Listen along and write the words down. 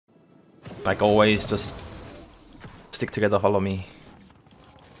Like always, just stick together, follow me.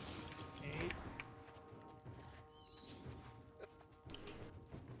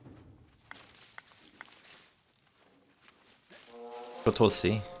 Go towards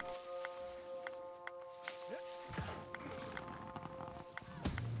C.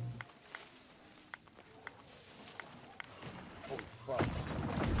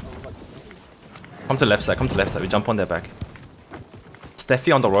 Come to left side, come to left side. We jump on their back.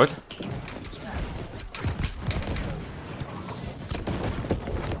 Steffi on the road.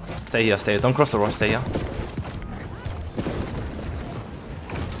 Stay here, stay here. Don't cross the road, stay here.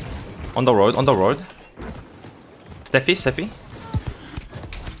 On the road, on the road. Steffi, Steffi.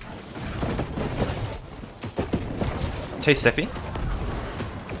 Chase Steffi.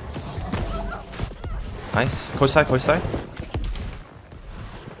 Nice. Coast side, coast side.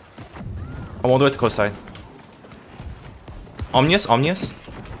 I'm all the way to coast side. Omnius, Omnius.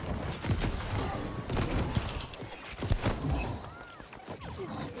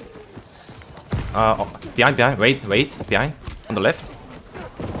 Behind, behind. Wait, wait. Behind. On the left.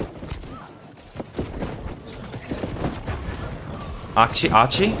 Archie,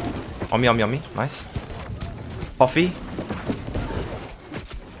 Archie. Omni, Omni, Omni. Nice. Coffee.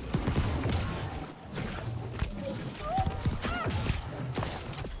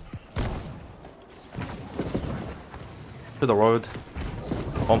 To the road.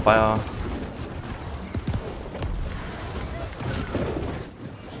 On fire.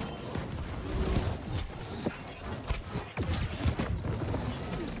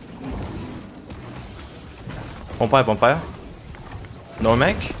 Bonfire, bonfire. No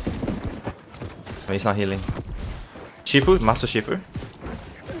mech. Oh, he's not healing. Shifu, Master Shifu.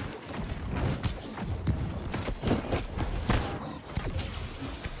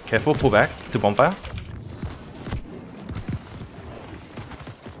 Careful, pull back to bonfire.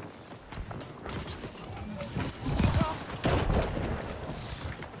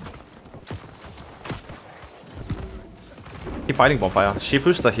 Keep fighting bonfire.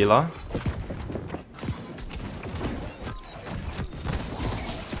 Shifu's the healer.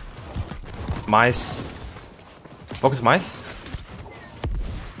 Mice. Focus mice.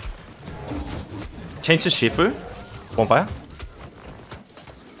 Change to Shifu. Bonfire.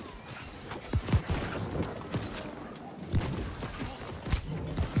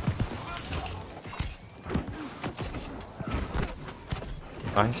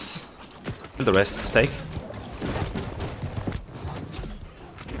 Nice. Do the rest. Stake.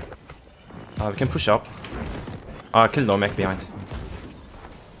 We can push up. Kill no mech behind.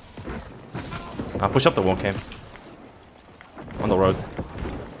 Push up the wall camp. On the road.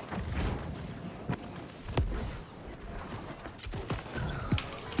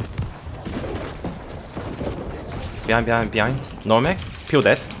 Behind, behind, behind. No mech. Pure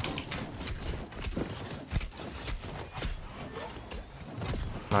death.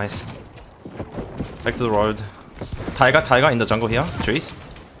 Nice. Back to the road. Tiger, Tiger in the jungle here. Trees.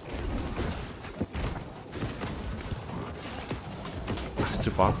 It's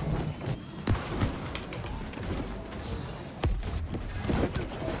too far.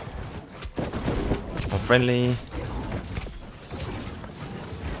 Friendly.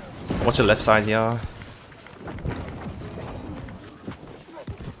 Watch the left side here.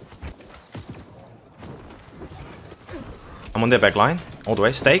 I'm on their back line. All the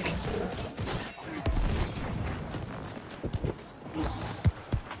way. Stake.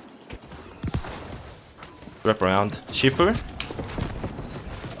 Wrap around. Shifu.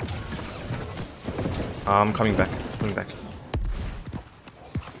 I'm coming back. Coming back.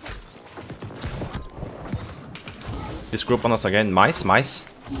 This group on us again. Mice, mice.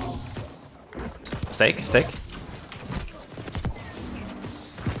 Stake, stake.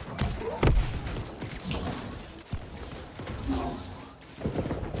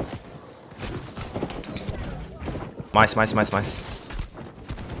 Mice, mice, mice, mice.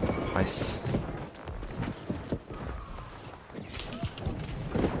 Nice.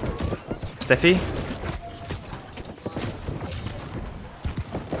 Steffi.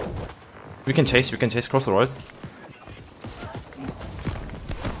 We can chase across the road.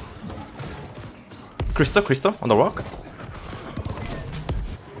 Crystal on the rock.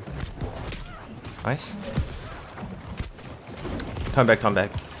 Nice. Turn back, turn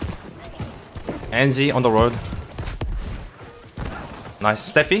back. NZ on the road.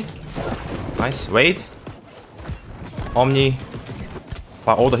 Nice. Steffi. Nice. Wade. Omni.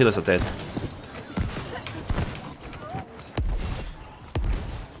 Wow, all the healers are dead.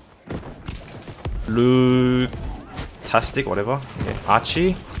 Lutastic, whatever. Okay.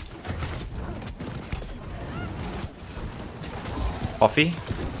 Archie. Coffee.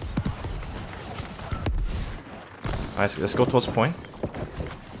 Nice, let's go towards point.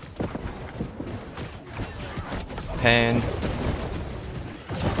 Pen.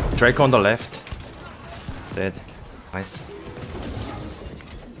 Draco on the left. Dead. Nice.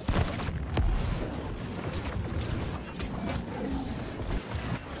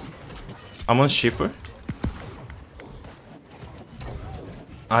 I'm on Shifu.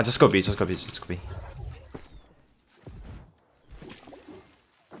 Just go B, just go B, just go B.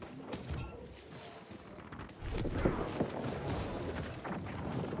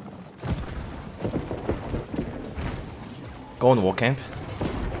 Go on wall camp.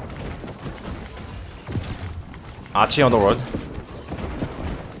 Archie on the road.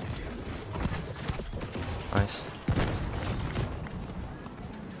 Nice.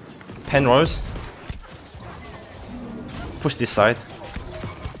 Pen rose. Push this side.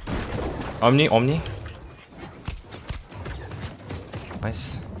 Omni.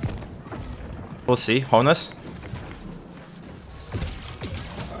 Nice. We'll see. Honus.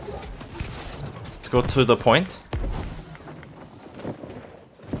 Let's go to the point.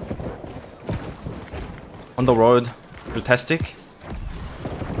 On the road, Brutastic.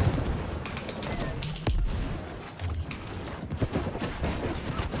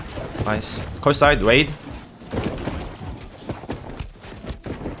 Nice. Coast side, Raid.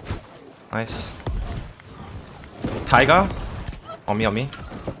 Nice. Tiger. On me.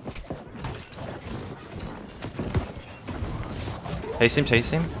 Chase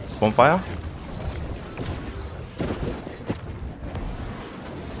him. Bonfire.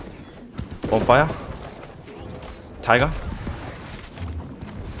 Bonfire. Tiger.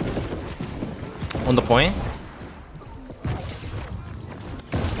 On the point.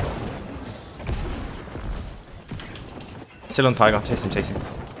 Still on Tiger. Chase him.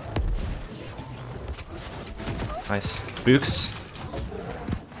 Nice. Books.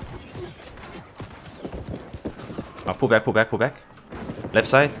 Pull back. Left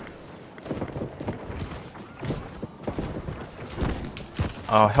side.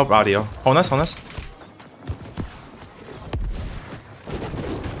 Help radio. Honus.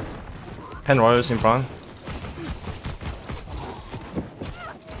 Pen Royals in front.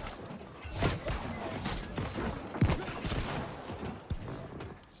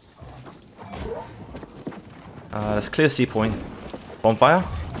 Let's clear C point. Bonfire.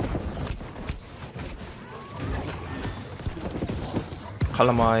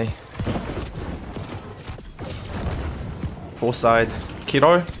 Calamai. Full side.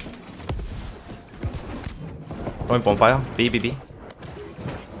 Kiro. Going bonfire. B.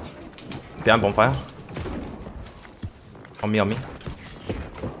 Behind bonfire. On me.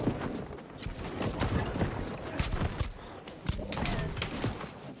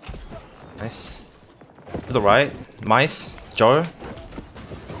 Nice. To the right. Mice. Joe.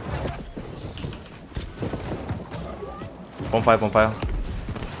 Bonfire.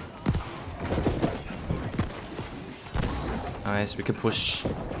 Nice, we can push.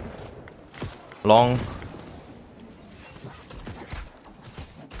 Long.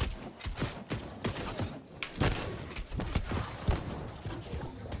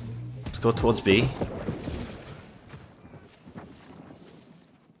 Let's go towards B.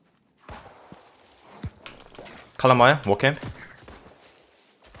 Kalamaya, walk camp.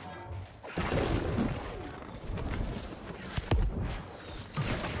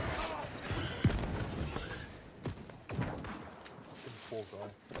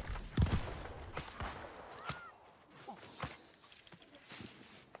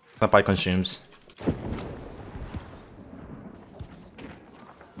 That bike consumes.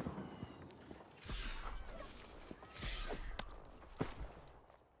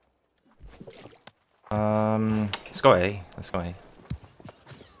 Let's go A.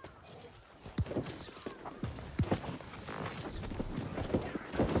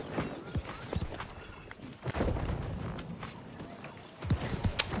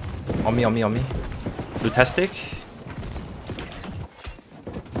 On me. Lutastic.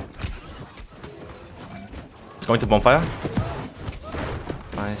 It's going to bonfire.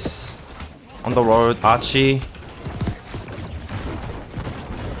 Nice. On the road, Archie.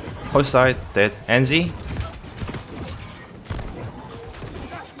 Post side, dead. Enzi.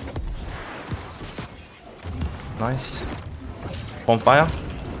 Nice. Bonfire.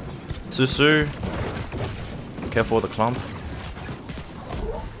 Susu. Careful with the clump.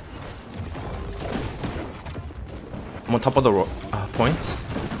 I'm on top of the point.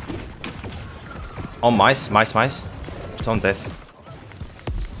 Oh, mice. It's on death.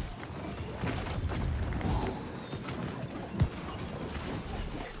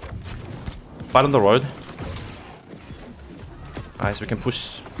 Fight on the road. Nice, we can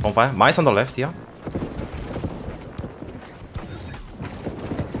push bonfire. Mice on the left, yeah.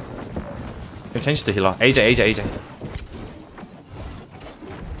 can change to healer. AJ.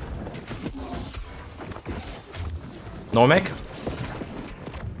 No mech.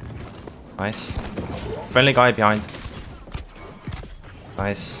 Nice. Friendly guy behind.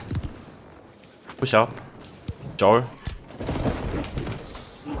 Nice. Push up. Joel.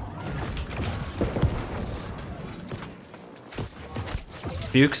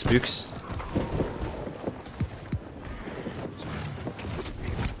 Bukes.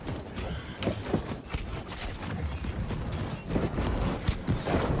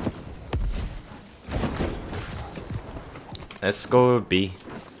 Let's go B.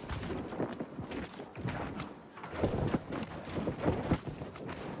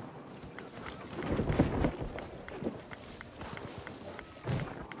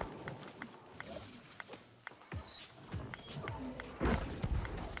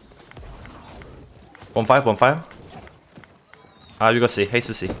 Bonfire. We go C. Haste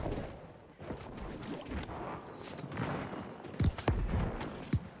to C.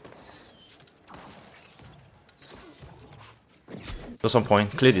 There's some point.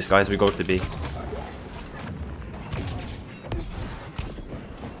 Clear these guys. We go to B.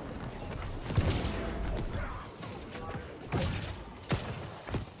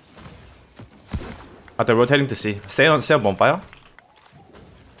 They're rotating to C. Stay on bonfire.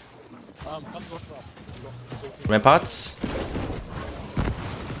 Ramparts.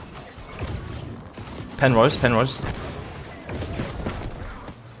 Pen rose.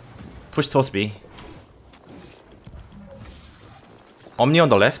 Push towards B. Omni on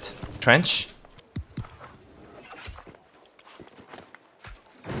the left. Trench.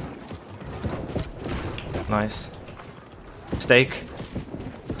 Nice. Stake.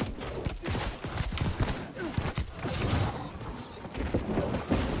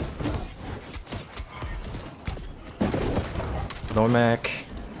 No mech.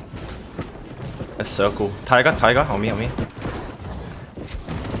 Let's circle. Tiger, on me.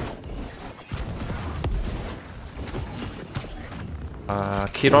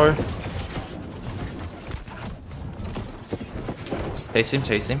 Kiro.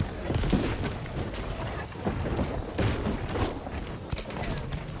 Chase him.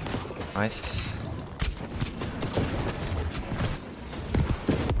 Nice.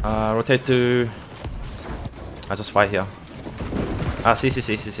 Rotate to... I just fight here.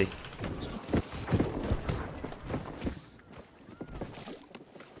 C.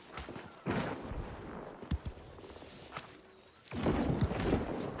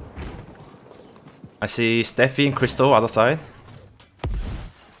 I see Steffi and Crystal other side.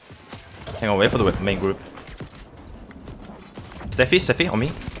 Hang on, wait for the main group. Steffi, on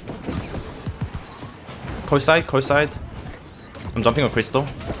me. Co-side. I'm jumping on Crystal.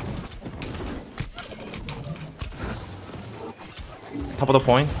 Top of the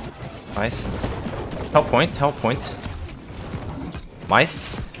point. Nice. Help point.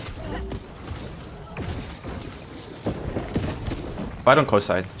 Nice. Fight on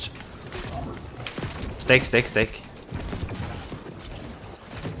co-side. Stake.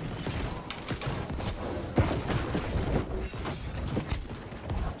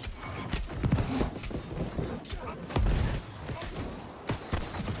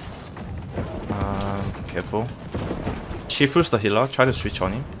 Careful. Shifu's the healer. Try to switch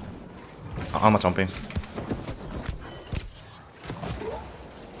on him. I'm not jumping.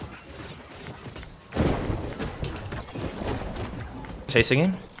 Chasing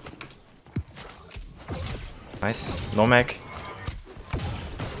him. Nice. No mech.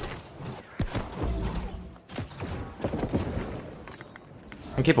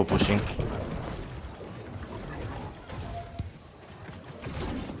 And keep on pushing.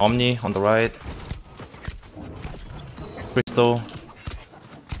 Omni on the right. Crystal.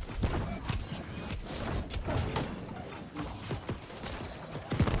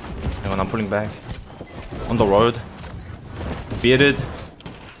 Hang on, I'm pulling back. On the road. Bearded.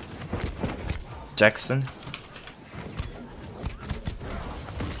 Jackson.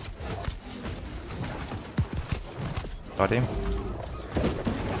 Got him.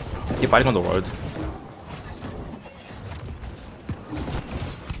 Keep fighting on the road.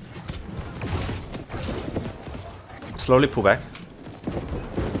 Slowly pull back.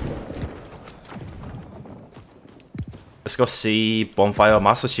 Let's go see Bonfire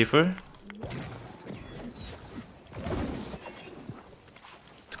Master Shifu.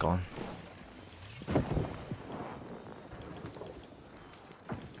 It's gone.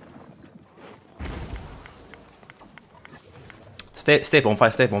 Stay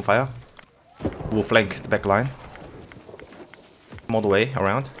bonfire. We'll flank the back line. Come all the way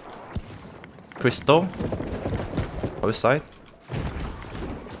around. Crystal. Other side.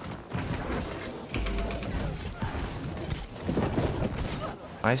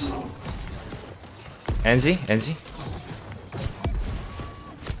 Nice. Enzy.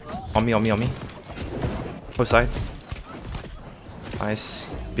 On me. Close side. Nice.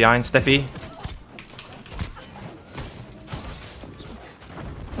 Behind, Steffi.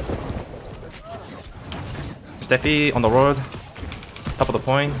 Steffi on the road. Top of the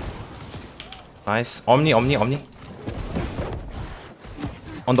point. Nice. Omni. On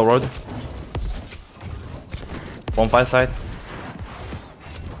the road. Bonfire side.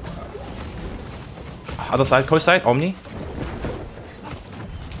 Other side, coast side, Omni.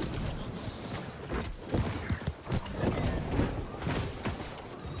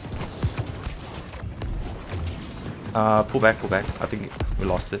 Pull back. I think we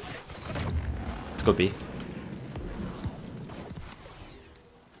lost it. Let's go B.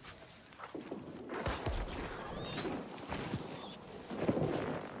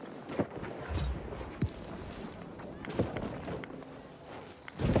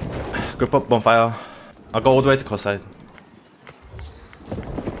 Group up bonfire. I'll go all the way to coast side.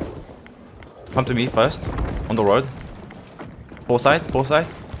 Come to me first. On the road. Four side.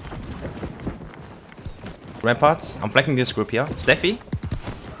 Ramparts. I'm flanking this group here. Steffi.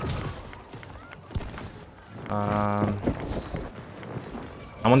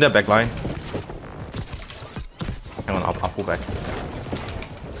 I'm on their back line. Hang on, I'll pull back.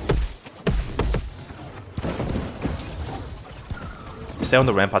 Stay on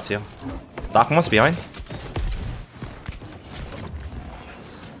the ramparts here. Dark one's behind.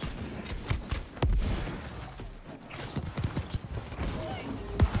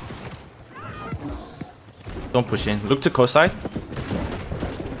 Don't push in. Look to coast side.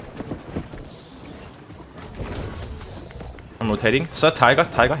 I'm rotating. Sir,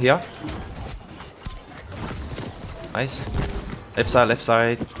 Tiger here. Nice. Left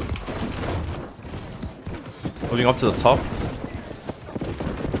side. Moving up to the top.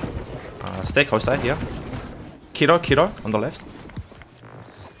 Stay coast side here. Kiro on the left.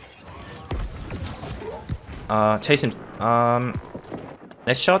 Chase him.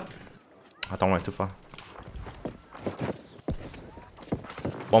 Next shot. I don't want too far.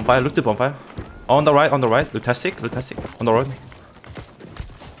 Bonfire, look to bonfire. On the right. Lutastic, on the road.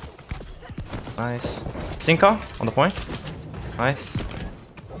 Nice. Sinker on the point. Nice.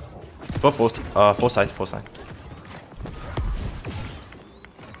 Go four side.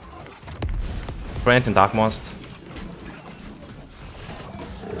 Brent and Dark Most.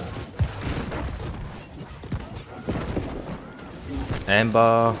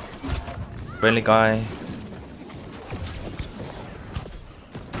 Amber. Friendly guy.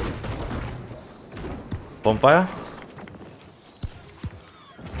 Bonfire.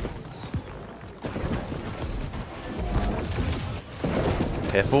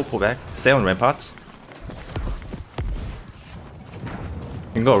 Careful, pull back. Stay on ramparts.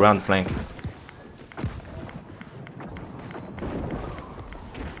 You can go around the flank.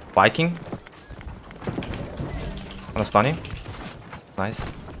 Viking. On a stunning. Nice.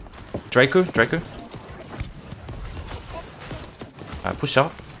 Draco. Push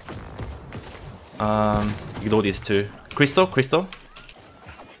up. Ignore these two. Crystal.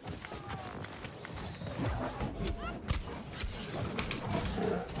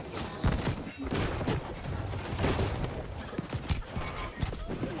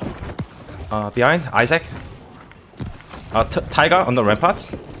 Behind, Isaac. Tiger on the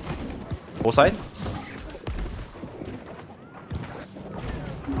ramparts. Both side.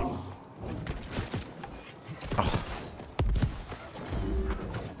 Oh.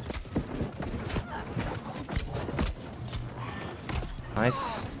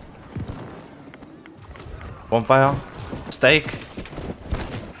 Nice. Bonfire. Stake.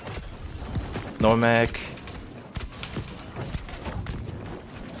 Normac.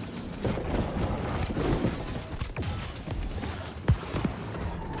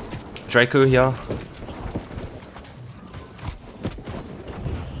 Draco here.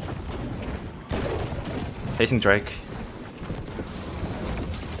 Chasing Drake.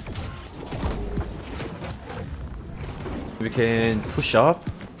 We can push up.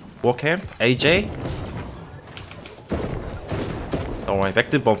 War camp. AJ. Don't worry. Back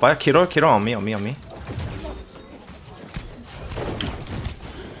to bonfire. Kiro on me.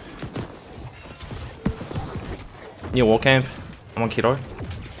 New war camp. I'm on Kiro.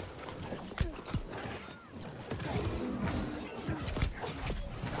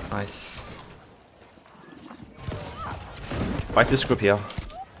 Nice. Fight this group here.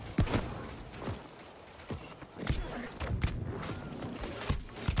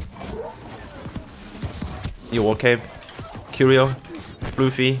 New war camp. Curio.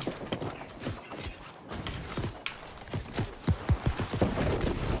 Bluefy.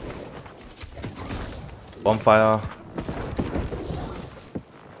 Bonfire.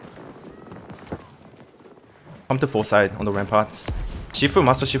 Come to full side on the ramparts. Shifu,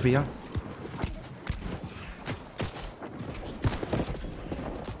 Master Shifu here.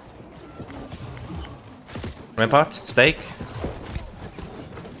 Rampart, stake.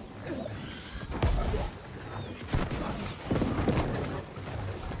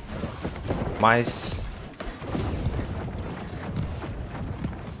 Mice.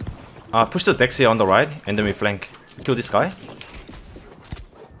 Push the Dex here on the right, and then we flank. Kill this guy.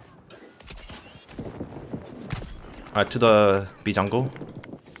 Alright, to the B jungle.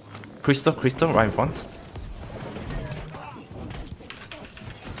 Crystal right in front.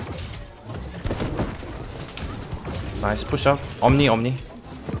 Nice, push up. Omni.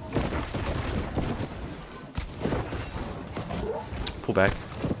 Pull back.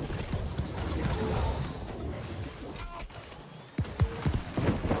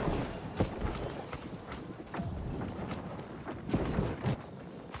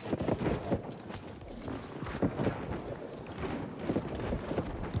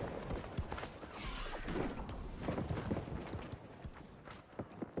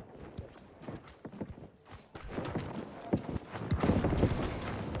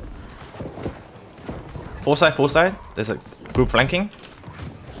 Full side. There's a group flanking.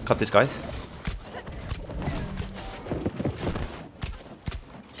 Cut these guys.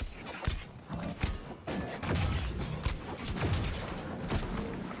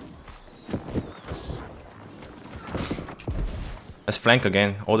 Let's flank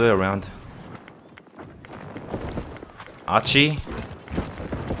again, all the way around. Archie.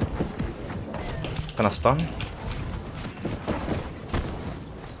 Gonna stun.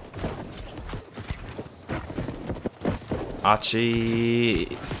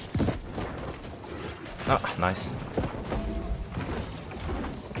 Archie. Ah, nice.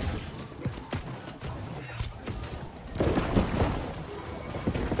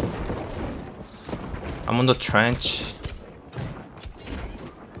 I'm on the trench.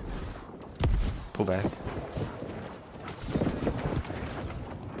 Pull back.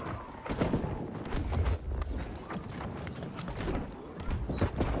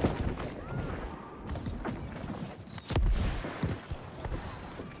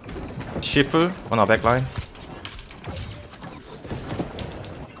 Shifu on our backline.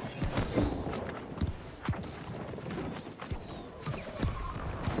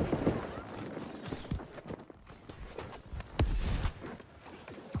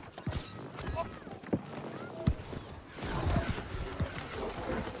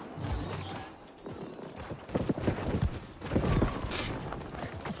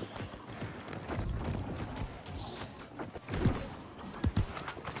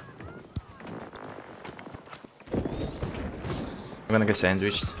 I'm gonna get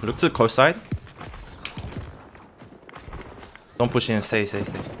sandwiched. Look to the coast side. Don't push in, stay.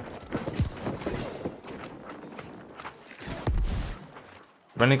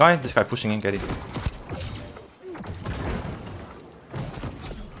 Running guy, this guy pushing in, get it.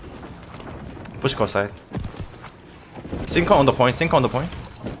 Push coast side. Synchro on the point.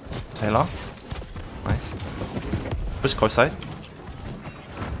 Sailor. Nice. Push coast side.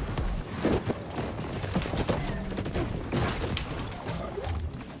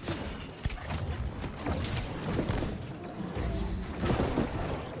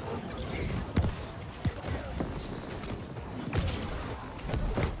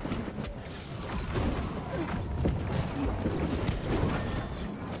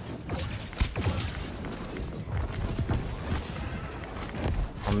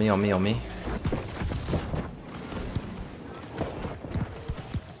 On me.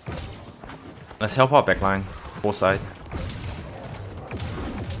 Let's help our backline. Full side.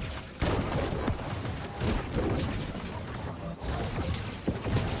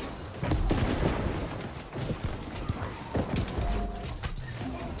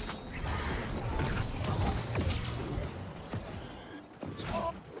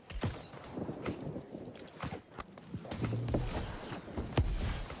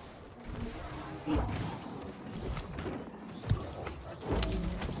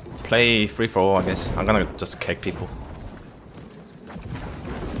 Play free for all, I guess. I'm gonna just kick people.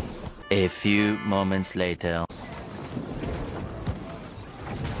 A few moments later.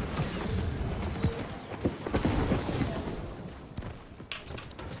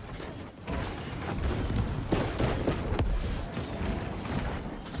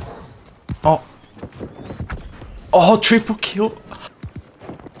 Oh, triple kill.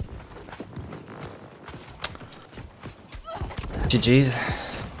 GG's.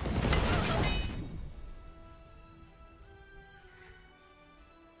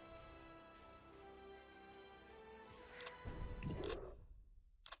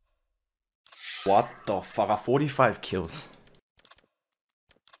 What the fuck? I got 45 kills.